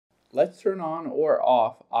let's turn on or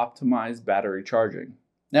off optimized battery charging.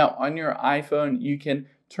 Now, on your iPhone, you can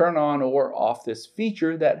turn on or off this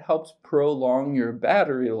feature that helps prolong your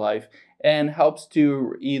battery life and helps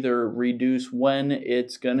to either reduce when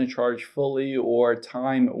it's going to charge fully or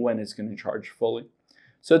time when it's going to charge fully.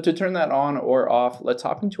 So to turn that on or off, let's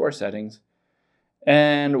hop into our settings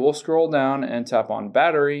and we'll scroll down and tap on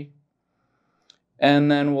battery,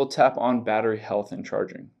 and then we'll tap on battery health and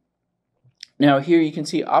charging. Now here you can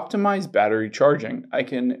see optimized battery charging. I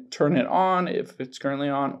can turn it on if it's currently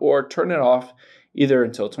on or turn it off either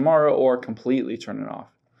until tomorrow or completely turn it off.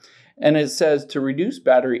 And it says to reduce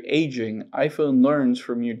battery aging, iPhone learns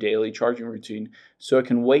from your daily charging routine so it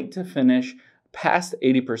can wait to finish past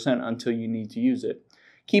 80% until you need to use it.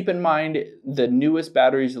 Keep in mind the newest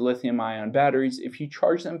batteries, lithium-ion batteries, if you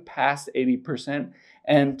charge them past 80%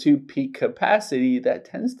 and to peak capacity, that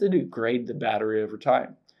tends to degrade the battery over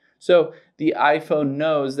time. So the iPhone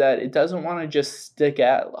knows that it doesn't want to just stick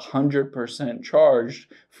at 100%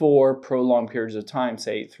 charged for prolonged periods of time,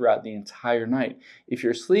 say throughout the entire night. If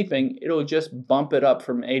you're sleeping, it'll just bump it up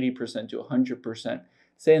from 80% to 100%,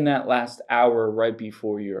 say in that last hour right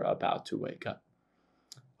before you're about to wake up.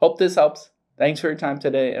 Hope this helps. Thanks for your time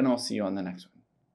today, and I'll see you on the next one.